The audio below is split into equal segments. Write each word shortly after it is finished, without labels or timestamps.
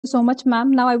so much,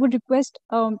 ma'am. Now I would request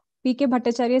P.K.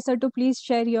 Bhattacharya sir to please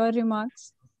share your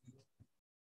remarks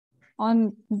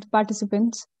on the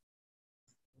participants.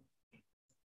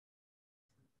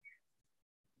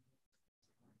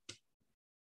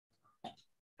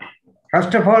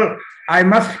 First of all, I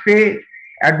must pay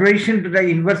adoration to the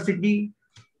university.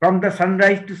 From the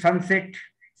sunrise to sunset,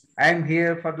 I am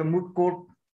here for the Moot Court,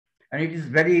 and it is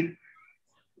very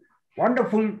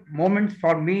wonderful moments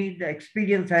for me, the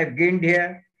experience I have gained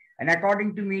here. And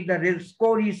according to me, the real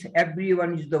score is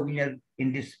everyone is the winner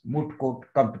in this Moot Court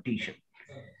competition.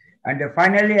 And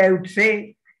finally, I would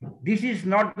say this is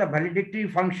not the valedictory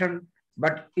function,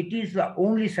 but it is the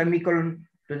only semicolon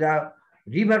to the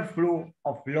river flow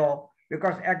of law,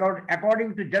 because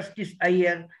according to Justice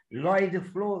Iyer, law is a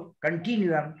flow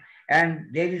continuum and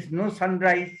there is no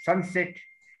sunrise, sunset,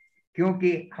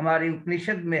 क्योंकि हमारे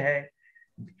उपनिषद में है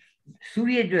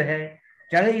सूर्य जो है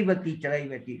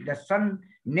चलैवती, the sun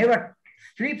never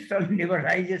sleeps, sun never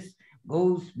rises,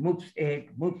 goes, moves ahead.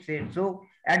 So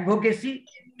advocacy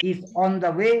is on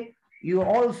the way. You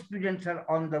all students are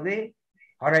on the way.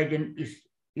 Horizon is,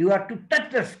 you are to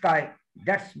touch the sky.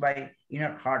 That's my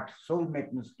inner heart, soul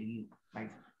madness to you, my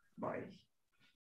boys.